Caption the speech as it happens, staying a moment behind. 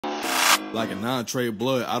Like a non-trade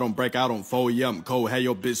blood, I don't break out on fold, yeah, I'm cold. Had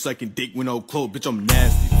your bitch sucking dick with no clothes, bitch, I'm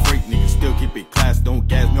nasty. Freak, nigga, still keep it class, don't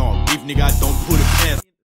gas me on beef, nigga, I don't put it past.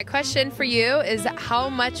 My question for you is, how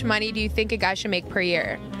much money do you think a guy should make per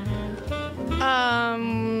year?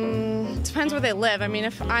 Depends where they live. I mean,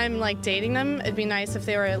 if I'm like dating them, it'd be nice if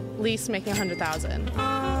they were at least making 100,000.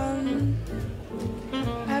 I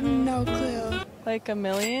have no clue. Like $1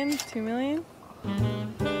 million, $2 million?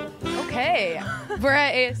 Okay, we're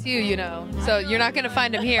at ASU, you know, so you're not gonna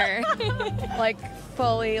find him here. Like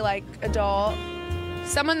fully like adult.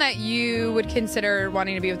 Someone that you would consider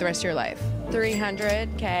wanting to be with the rest of your life.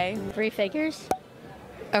 300K. 3 figures.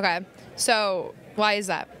 Okay, so why is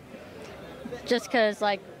that? Just because,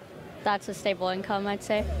 like, that's a stable income, I'd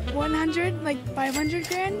say. 100, like 500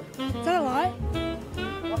 grand? Is that a lot?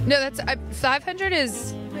 No, that's 500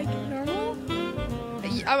 is Like normal?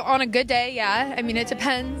 on a good day. Yeah, I mean it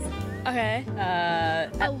depends. Okay.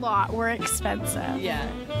 A lot. We're expensive. Yeah,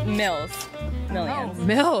 millions.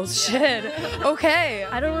 Mills, shit. Okay.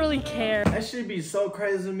 I don't really care. That should be so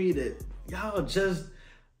crazy to me that y'all just,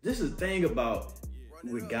 this is the thing about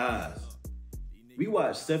with guys. We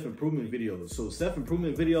watch self-improvement videos. So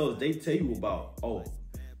self-improvement videos, they tell you about, oh,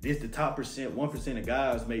 this the top percent, 1% of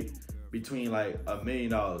guys make between like $1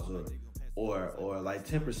 million or like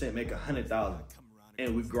 10% make 100,000.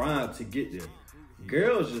 And we grind to get there.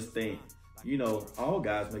 Girls just think, you know, all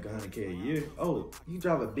guys make 100K a year. Oh, he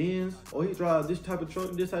drive a Benz, or he drive this type of truck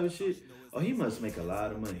and this type of shit. Oh, he must make a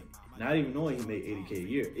lot of money. Not even knowing he make 80K a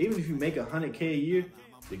year. Even if you make 100K a year,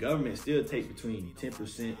 the government still take between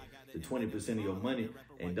 10% to 20% of your money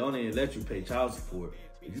and don't even let you pay child support.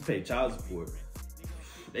 If you pay child support,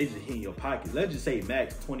 they just hit in your pocket. Let's just say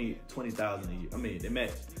max 20,000 a year. I mean, they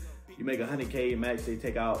max. You make 100K, max they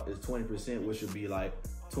take out is 20%, which would be like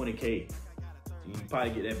 20K. You can probably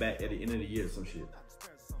get that back at the end of the year or some shit.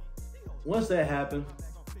 Once that happens,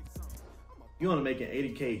 you're only making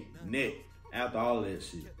 80K net after all of that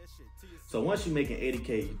shit. So once you're making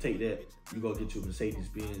 80K, you take that, you go get you a Mercedes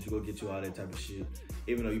Benz, you go get you all that type of shit.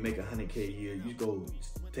 Even though you make 100K a year, you go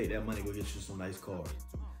take that money, go get you some nice cars.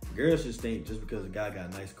 Girls just think just because a guy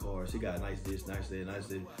got nice cars, he got nice this, nice that, nice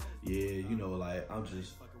that, yeah, you know, like, I'm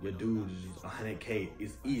just, your dude is just 100K.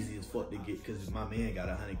 It's easy as fuck to get because my man got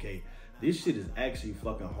 100K. This shit is actually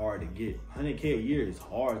fucking hard to get. 100K a year is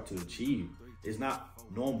hard to achieve. It's not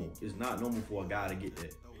normal. It's not normal for a guy to get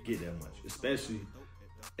that much, especially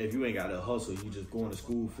if you ain't got to hustle. You just going to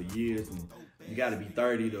school for years and you got to be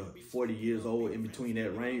 30 to 40 years old in between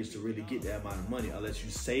that range to really get that amount of money, unless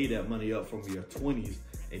you save that money up from your 20s,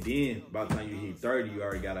 and then by the time you hit 30, you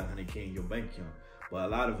already got 100K in your bank account. But a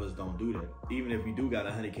lot of us don't do that. Even if we do got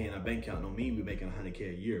 100K in our bank account, don't mean we making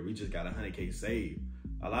 100K a year. We just got 100K saved.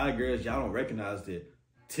 A lot of girls, y'all don't recognize that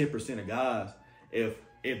 10% of guys, if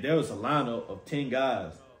there was a lineup of 10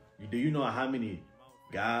 guys, do you know how many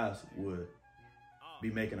guys would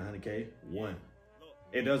be making 100K? One.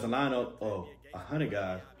 If there's a lineup of 100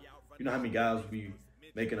 guys, you know how many guys would be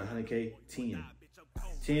making 100K? 10.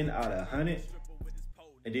 10 out of 100.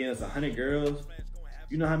 And then it's 100 girls.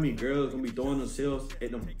 You know how many girls gonna be throwing themselves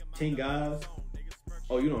at them 10 guys?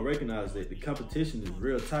 Oh, you don't recognize that the competition is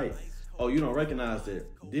real tight. Oh, you don't recognize that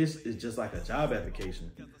this is just like a job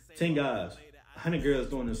application. 10 guys, 100 girls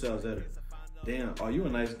throwing themselves at her. Damn, are you a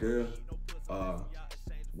nice girl?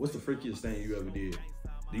 What's the freakiest thing you ever did?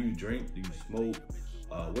 Do you drink? Do you smoke?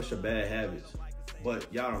 What's your bad habits?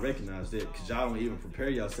 But y'all don't recognize that because y'all don't even prepare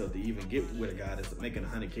yourself to even get with a guy that's making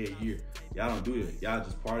 100K a year. Y'all don't do that. Y'all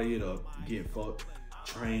just party it up, getting fucked,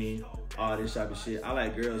 train, all this type of shit. I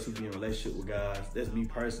like girls who be in a relationship with guys. That's me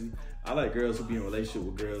personally. I like girls who be in a relationship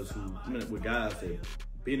with girls with guys that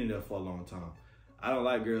been in there for a long time. I don't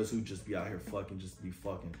like girls who just be out here fucking, just be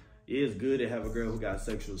fucking. It is good to have a girl who got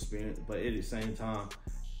sexual experience, but at the same time,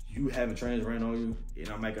 you having trains ran on you and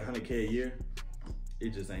I make 100K a year,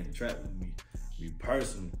 it just ain't attractive to me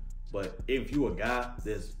personally. But if you a guy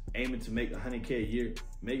that's aiming to make 100K a year,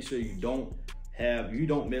 make sure you don't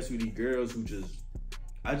mess with these girls who just,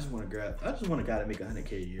 I just want a guy to make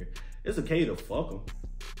 100K a year. It's okay to fuck them,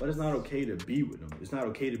 but it's not okay to be with them. It's not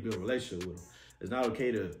okay to build a relationship with them. It's not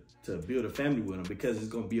okay to build a family with them, because it's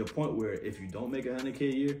gonna be a point where if you don't make 100K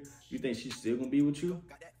a year, you think she's still gonna be with you?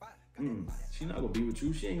 She's not gonna be with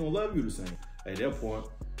you. She ain't gonna love you the same. At that point,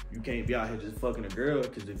 you can't be out here just fucking a girl,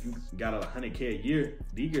 because if you got 100K a year,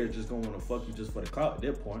 these girls just gonna wanna fuck you just for the clout at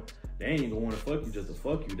that point. They ain't even gonna wanna fuck you just to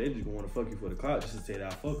fuck you. They just gonna wanna fuck you for the clout just to say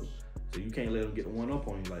that I fuck them. So you can't let them get the one up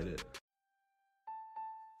on you like that.